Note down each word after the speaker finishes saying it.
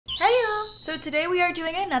So today we are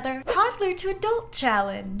doing another toddler to adult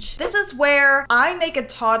challenge. This is where I make a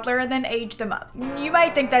toddler and then age them up. You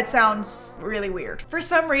might think that sounds really weird. For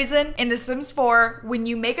some reason, in The Sims 4, when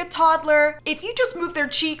you make a toddler, if you just move their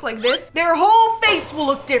cheek like this, their whole face will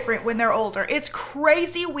look different when they're older. It's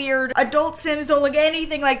crazy weird. Adult Sims don't look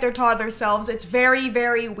anything like their toddler selves. It's very,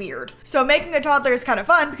 very weird. So making a toddler is kind of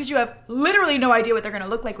fun because you have literally no idea what they're gonna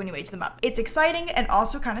look like when you age them up. It's exciting and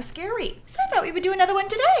also kind of scary. So I thought we would do another one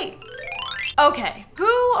today. Okay, who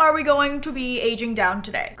are we going to be aging down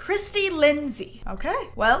today? Christy Lindsay. Okay,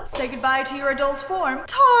 well, say goodbye to your adult form.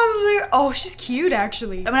 Toddler. Oh, she's cute,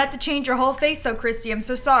 actually. I'm gonna have to change your whole face though, Christy. I'm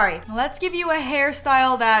so sorry. Let's give you a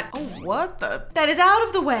hairstyle that, oh, what the? That is out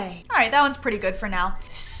of the way. All right, that one's pretty good for now.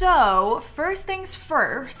 So, first things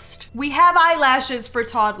first, we have eyelashes for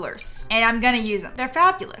toddlers, and I'm gonna use them. They're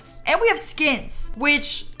fabulous. And we have skins,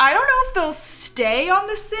 which I don't know if they'll stay on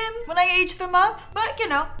the sim when I age them up, but you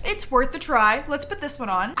know, it's worth the try. Let's put this one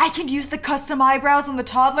on. I can use the custom eyebrows on the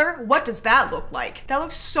toddler. What does that look like? That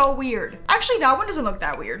looks so weird. Actually, that one doesn't look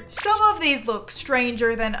that weird. Some of these look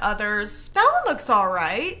stranger than others. That one looks all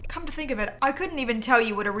right. Come to think of it, I couldn't even tell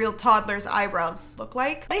you what a real toddler's eyebrows look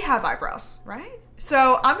like. They have eyebrows, right?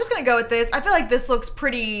 So I'm just gonna go with this. I feel like this looks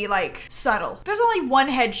pretty like subtle. There's only one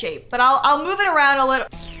head shape, but I'll move it around a little.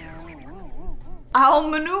 I'll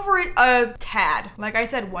maneuver it a tad. Like I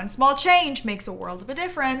said, one small change makes a world of a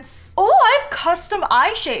difference. Oh, I have custom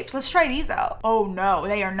eye shapes. Let's try these out. Oh no,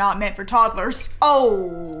 they are not meant for toddlers.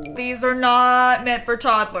 Oh, these are not meant for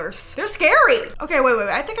toddlers. They're scary. Okay, wait.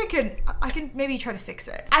 I think I can maybe try to fix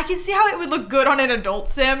it. I can see how it would look good on an adult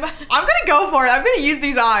sim. I'm gonna go for it. I'm gonna use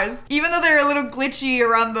these eyes. Even though they're a little glitchy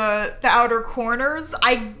around the outer corners,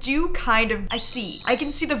 I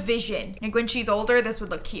can see the vision. Like when she's older, this would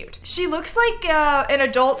look cute. She looks like an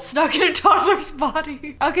adult stuck in a toddler's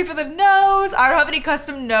body. Okay, for the nose, I don't have any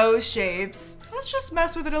custom nose shapes. Let's just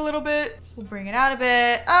mess with it a little bit. We'll bring it out a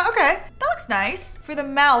bit. Okay, that looks nice. For the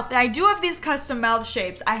mouth, I do have these custom mouth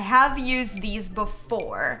shapes. I have used these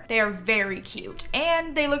before. They are very cute.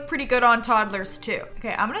 And they look pretty good on toddlers too.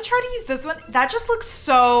 Okay, I'm gonna try to use this one. That just looks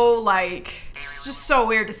so like, it's just so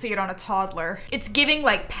weird to see it on a toddler. It's giving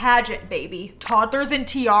like pageant baby. Toddlers in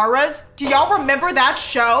tiaras. Do y'all remember that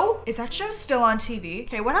show? Is that show still on TV?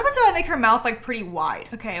 Okay, what happens if I make her mouth like pretty wide?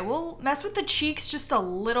 Okay, we'll mess with the cheeks just a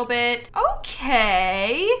little bit.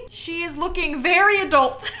 Okay, she is looking very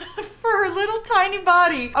adult for her little tiny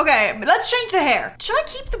body. Okay, let's change the hair. Should I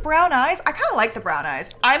keep the brown eyes? I kind of like the brown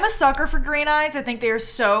eyes. I'm a sucker for green eyes. I think they are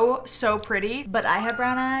so pretty, but I have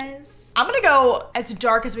brown eyes. I'm gonna go as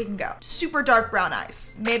dark as we can go. Super dark brown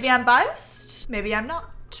eyes. Maybe I'm biased, maybe I'm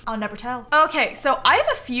not. I'll never tell. Okay, so I have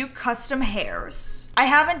a few custom hairs. I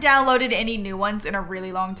haven't downloaded any new ones in a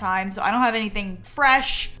really long time, so I don't have anything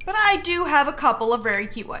fresh, but I do have a couple of very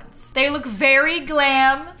cute ones. They look very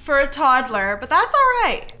glam for a toddler, but that's all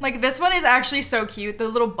right. Like this one is actually so cute, the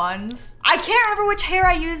little buns. I can't remember which hair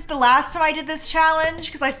I used the last time I did this challenge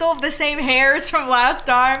because I still have the same hairs from last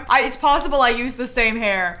time. It's possible I used the same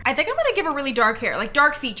hair. I think I'm gonna give her really dark hair, like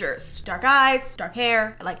dark features. Dark eyes, dark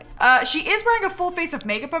hair, I like it. She is wearing a full face of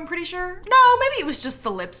makeup, I'm pretty sure. No, maybe it was just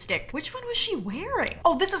the lipstick. Which one was she wearing?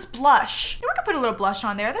 Oh, this is blush. Yeah, we can put a little blush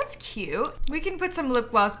on there. That's cute. We can put some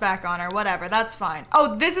lip gloss back on her, whatever, that's fine.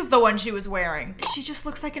 Oh, this is the one she was wearing. She just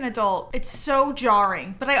looks like an adult. It's so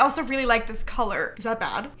jarring, but I also really like this color. Is that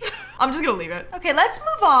bad? I'm just gonna leave it. Okay, let's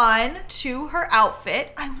move on to her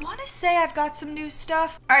outfit. I wanna say I've got some new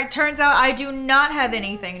stuff. All right, turns out I do not have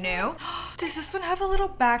anything new. Does this one have a little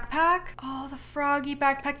backpack? Oh, the froggy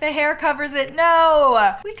backpack, the hair covers it.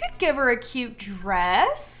 No, we could give her a cute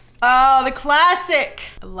dress. Oh, the classic.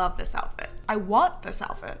 I love this outfit. I want this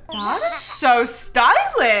outfit. That is so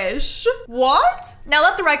stylish. What? Now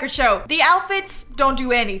let the record show, the outfits don't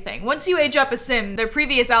do anything. Once you age up a sim, their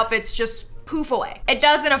previous outfits just poof away. It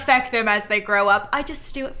doesn't affect them as they grow up. I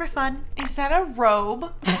just do it for fun. Is that a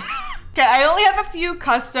robe? Okay, I only have a few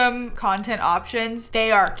custom content options.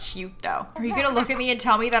 They are cute though. Are you gonna look at me and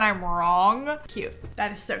tell me that I'm wrong? Cute.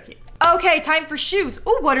 That is so cute. Okay, time for shoes.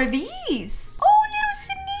 Oh, what are these? Oh, little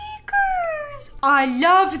sneakers. I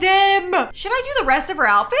love them. Should I do the rest of her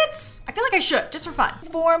outfits? I feel like I should, just for fun.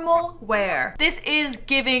 Formal wear. This is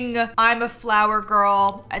giving I'm a flower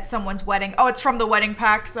girl at someone's wedding. Oh, it's from the wedding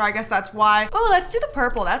pack, so I guess that's why. Oh, let's do the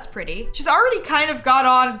purple, that's pretty. She's already kind of got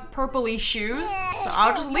on purpley shoes, so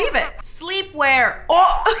I'll just leave it. Sleepwear.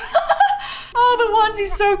 Oh! Oh, the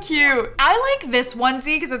onesie's so cute. I like this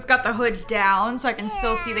onesie because it's got the hood down so I can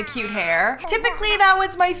still see the cute hair. Typically that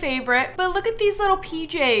one's my favorite, but look at these little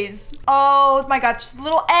PJs. Oh my gosh, the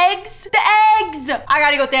little eggs. The eggs! I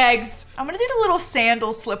gotta go with the eggs. I'm gonna do the little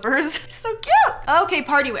sandal slippers. So cute. Okay,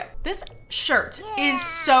 party wear. This shirt is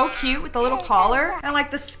so cute with the little collar and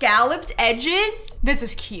like the scalloped edges. This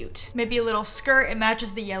is cute. Maybe a little skirt. It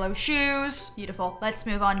matches the yellow shoes. Beautiful. Let's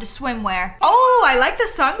move on to swimwear. Oh, I like the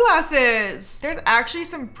sunglasses. There's actually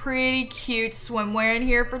some pretty cute swimwear in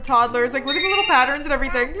here for toddlers. Like, look at the little patterns and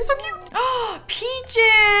everything. They're so cute. Oh,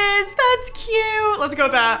 peaches. That's cute. Let's go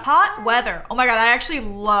with that. Hot weather. Oh my God, I actually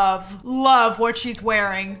love what she's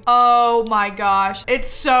wearing. Oh my gosh. It's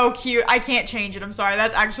so cute. I can't change it. I'm sorry.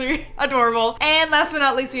 That's actually adorable. And last but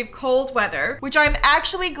not least, we have cold weather, which I'm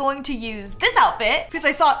actually going to use this outfit because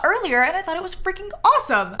I saw it earlier and I thought it was freaking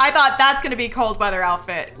awesome. I thought that's gonna be cold weather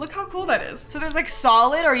outfit. Look how cool that is. So there's like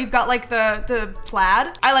solid, or you've got like the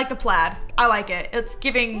plaid. I like the plaid. I like it. It's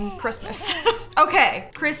giving Christmas. Okay,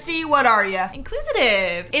 Christy, what are you?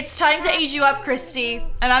 Inquisitive. It's time to age you up, Christy.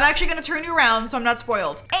 And I'm actually gonna turn you around so I'm not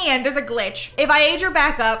spoiled. And there's a glitch. If I age her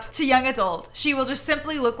back up to young adult, she will just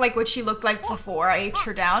simply look like what she looked like before I aged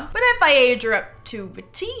her down. But if I age her up to a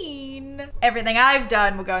teen, everything I've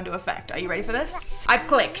done will go into effect. Are you ready for this? I've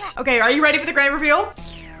clicked. Okay, are you ready for the grand reveal?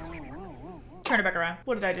 Turn it back around.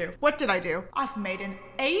 What did I do? What did I do? I've made an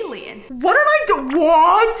alien. What did I do?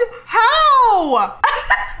 What? How?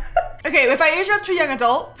 Okay, if I age her up to a young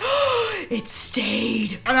adult, it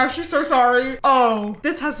stayed. I'm actually so sorry. Oh,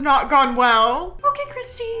 this has not gone well. Okay,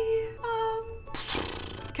 Christy.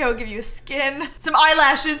 Okay, I'll give you a skin, some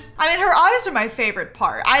eyelashes. I mean, her eyes are my favorite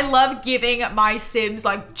part. I love giving my Sims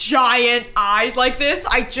like giant eyes like this.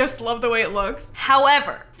 I just love the way it looks.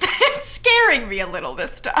 However, it's scaring me a little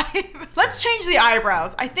this time. Let's change the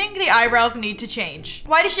eyebrows. I think the eyebrows need to change.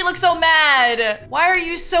 Why does she look so mad? Why are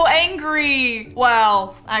you so angry?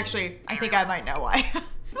 Well, actually, I think I might know why.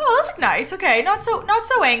 Oh, those look nice. Okay, not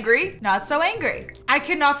so angry. Not so angry. I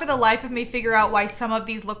cannot for the life of me figure out why some of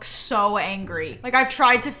these look so angry. Like, I've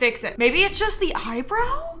tried to fix it. Maybe it's just the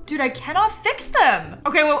eyebrow? Dude, I cannot fix them.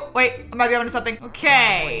 Okay, well, wait, I might be onto something.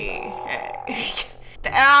 Okay.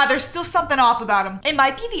 There's still something off about them. It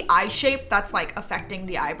might be the eye shape that's like affecting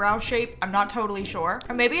the eyebrow shape. I'm not totally sure.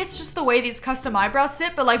 Or maybe it's just the way these custom eyebrows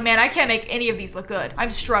sit, but like, man, I can't make any of these look good.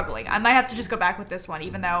 I'm struggling. I might have to just go back with this one,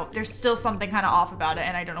 even though there's still something kind of off about it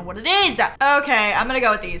and I don't know what it is. Okay, I'm gonna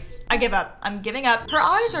go with these. I give up. I'm giving up. Her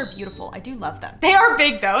eyes are beautiful. I do love them. They are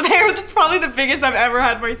big though. That's probably the biggest I've ever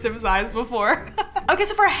had my Sims eyes before. Okay,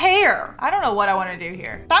 so for hair, I don't know what I want to do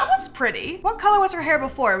here. That one's pretty. What color was her hair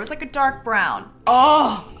before? It was like a dark brown.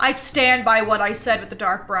 Oh, I stand by what I said with the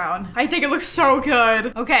dark brown. I think it looks so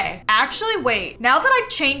good. Okay, actually, wait. Now that I've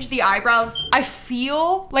changed the eyebrows, I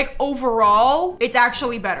feel like overall, it's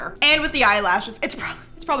actually better. And with the eyelashes, it's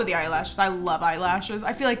probably the eyelashes. I love eyelashes.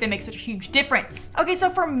 I feel like they make such a huge difference. Okay, so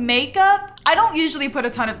for makeup, I don't usually put a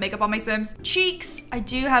ton of makeup on my Sims. Cheeks, I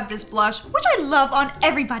do have this blush, which I love on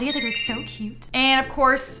everybody. I think it looks so cute. And of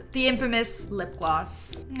course, the infamous lip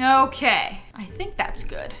gloss. Okay, I think that's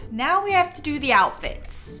good. Now we have to do the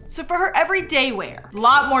outfits. So for her everyday wear, a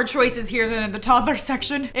lot more choices here than in the toddler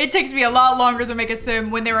section. It takes me a lot longer to make a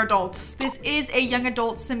Sim when they're adults. This is a young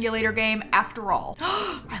adult simulator game after all.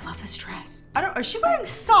 I love this dress. Is she wearing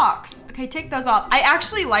socks? Okay, take those off. I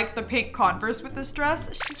actually like the pink Converse with this dress.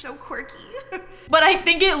 She's so quirky. But I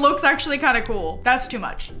think it looks actually kind of cool. That's too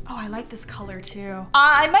much. Oh, I like this color too.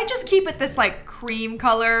 I might just keep it this like cream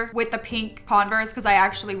color with the pink Converse because I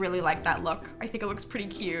actually really like that look. I think it looks pretty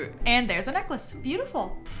cute. And there's a necklace.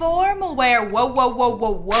 Beautiful. Formal wear. Whoa, whoa, whoa,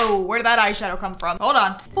 whoa, whoa. Where did that eyeshadow come from? Hold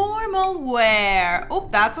on. Formal wear. Oh,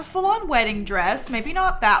 that's a full-on wedding dress. Maybe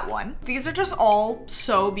not that one. These are just all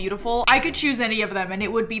so beautiful. I could choose any of them and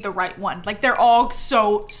it would be the right one. Like, they're all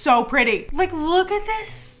so pretty. Like, look at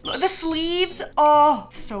this. The sleeves, oh,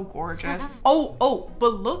 so gorgeous. Oh,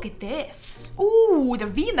 but look at this. Ooh, the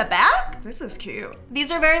V in the back. This is cute.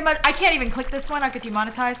 These are very much, I can't even click this one. I could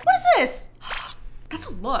demonetize. What is this? That's a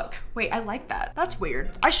look. Wait, I like that. That's weird.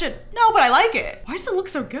 No, but I like it. Why does it look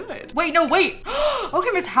so good? Wait, no, wait. Okay,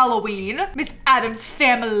 Miss Halloween, Miss Addams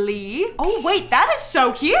Family. Oh, wait, that is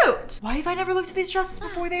so cute. Why have I never looked at these dresses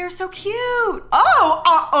before? They are so cute.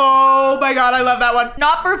 Oh my God, I love that one.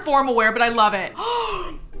 Not for formal wear, but I love it.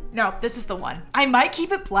 No, this is the one. I might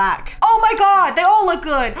keep it black. Oh my God, they all look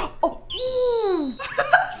good. Oh, ooh.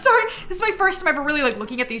 Sorry, this is my first time ever really like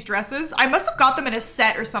looking at these dresses. I must have got them in a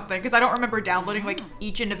set or something because I don't remember downloading like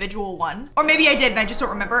each individual one. Or maybe I did and I just don't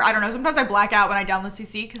remember. I don't know. Sometimes I black out when I download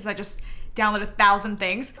CC because I just download 1,000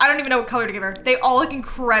 things. I don't even know what color to give her. They all look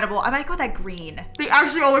incredible. I might go with that green. They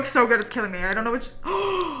actually all look so good. It's killing me. I don't know which.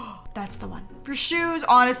 That's the one. For shoes,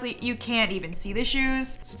 honestly, you can't even see the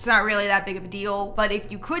shoes, so it's not really that big of a deal. But if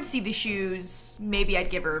you could see the shoes, maybe I'd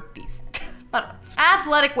give her these. But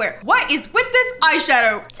athletic wear. What is with this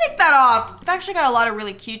eyeshadow? Take that off. I've actually got a lot of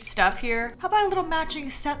really cute stuff here. How about a little matching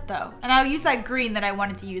set though? And I'll use that green that I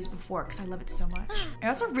wanted to use before because I love it so much. I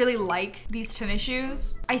also really like these tennis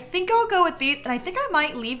shoes. I think I'll go with these, and I think I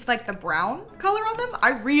might leave like the brown color on them. I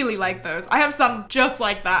really like those. I have some just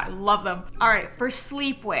like that. I love them. All right, for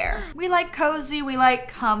sleepwear. We like cozy, we like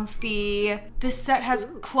comfy. This set has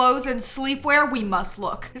clothes and sleepwear. We must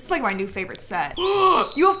look. This is like my new favorite set.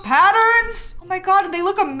 You have patterns? Oh my God, and they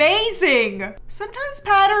look amazing. Sometimes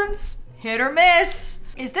patterns, hit or miss.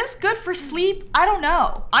 Is this good for sleep? I don't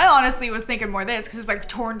know. I honestly was thinking more of this because it's like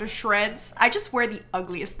torn to shreds. I just wear the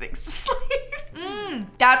ugliest things to sleep.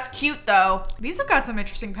 That's cute though. These have got some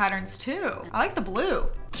interesting patterns too. I like the blue.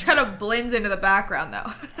 Which kind of blends into the background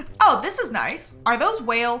though. Oh, this is nice. Are those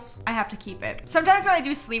whales? I have to keep it. Sometimes when I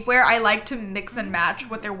do sleepwear, I like to mix and match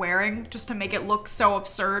what they're wearing just to make it look so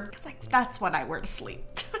absurd. Cause like that's what I wear to sleep.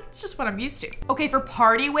 It's just what I'm used to. Okay, for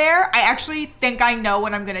party wear, I actually think I know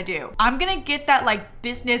what I'm gonna do. I'm gonna get that like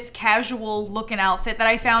business casual looking outfit that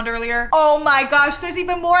I found earlier. Oh my gosh, there's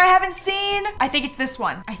even more I haven't seen. I think it's this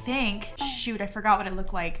one. I think. Shoot, I forgot what it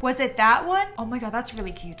looked like. Was it that one? Oh my God, that's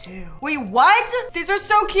really cute too. Wait, what? These are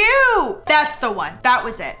so cute. That's the one. That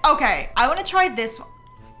was it. Okay, I wanna try this one.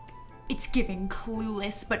 It's giving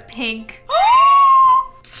Clueless, but pink.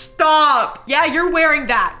 Stop. Yeah, you're wearing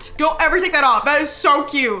that. Don't ever take that off. That is so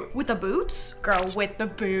cute. With the boots? Girl, with the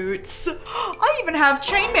boots. I even have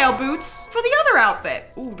chainmail boots for the other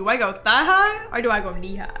outfit. Ooh, do I go thigh high or do I go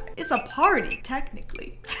knee high? It's a party,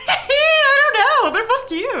 technically. I don't know. They're both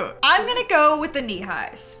cute. I'm gonna go with the knee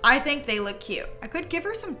highs. I think they look cute. I could give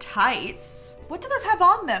her some tights. What do those have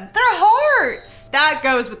on them? They're hearts. That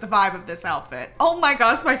goes with the vibe of this outfit. Oh my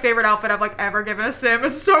God, it's my favorite outfit I've like ever given a sim.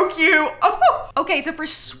 It's so cute. Oh. Okay, so for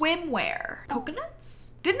swimwear,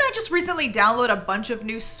 coconuts? Didn't I just recently download a bunch of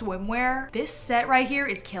new swimwear? This set right here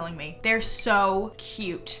is killing me. They're so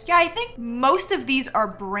cute. Yeah, I think most of these are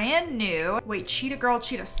brand new. Wait, Cheetah Girl,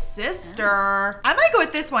 Cheetah Sister. I might go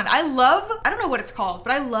with this one. I don't know what it's called,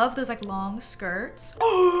 but I love those like long skirts.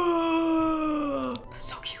 Oh, that's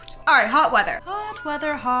so cute. All right, hot weather. Hot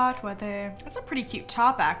weather, hot weather. That's a pretty cute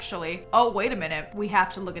top, actually. Oh, wait a minute. We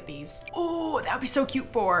have to look at these. Oh, that would be so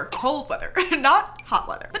cute for cold weather, not hot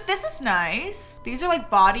weather. But this is nice. These are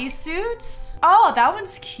like bodysuits. Oh, that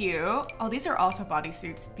one's cute. Oh, these are also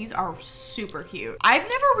bodysuits. These are super cute. I've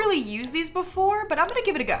never really used these before, but I'm gonna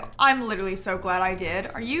give it a go. I'm literally so glad I did.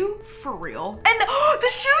 Are you for real? And the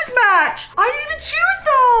shoes match. I didn't even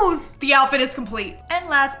choose those. The outfit is complete. And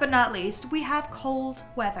last but not least, we have cold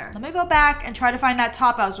weather. Let me go back and try to find that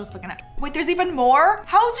top I was just looking at. Wait, there's even more?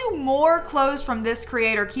 How do more clothes from this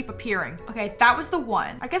creator keep appearing? Okay, that was the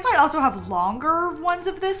one. I guess I also have longer ones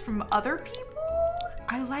of this from other people.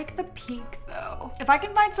 I like the pink though. If I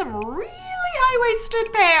can find some really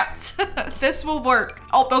high-waisted pants, this will work.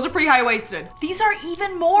 Oh, those are pretty high-waisted. These are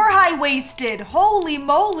even more high-waisted. Holy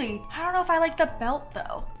moly. I don't know if I like the belt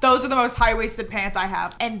though. Those are the most high-waisted pants I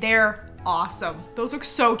have, and they're awesome. Those look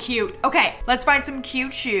so cute. Okay, let's find some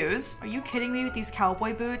cute shoes. Are you kidding me with these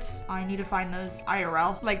cowboy boots? I need to find those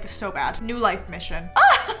IRL, like so bad. New life mission.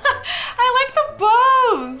 I like the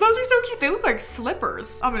bows. Those are so cute. They look like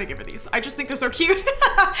slippers. I'm gonna give her these. I just think they're so cute.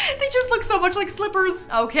 They just look so much like slippers.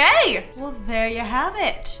 Okay, well there you have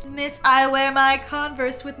it. Miss I wear my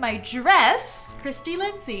Converse with my dress, Christy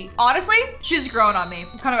Lindsay. Honestly, she's grown on me.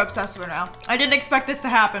 I'm kind of obsessed with her now. I didn't expect this to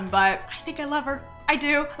happen, but I think I love her. I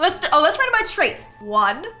do. Let's randomize traits.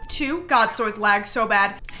 1, 2, God, this always lags so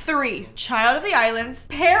bad. 3, child of the islands,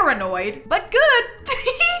 paranoid, but good.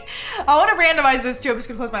 I want to randomize this too. I'm just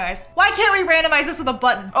gonna close my eyes. Why can't we randomize this with a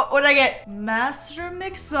button? Oh, what did I get? Master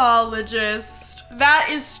mixologist.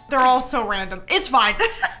 They're all so random. It's fine.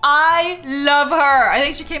 I love her. I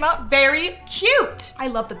think she came out very cute. I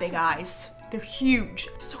love the big eyes. They're huge.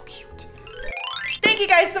 So cute. Thank you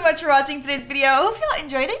guys so much for watching today's video. I hope you all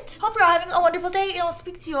enjoyed it. Hope you're all having a wonderful day, and I'll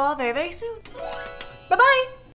speak to you all very, very soon. Bye-bye.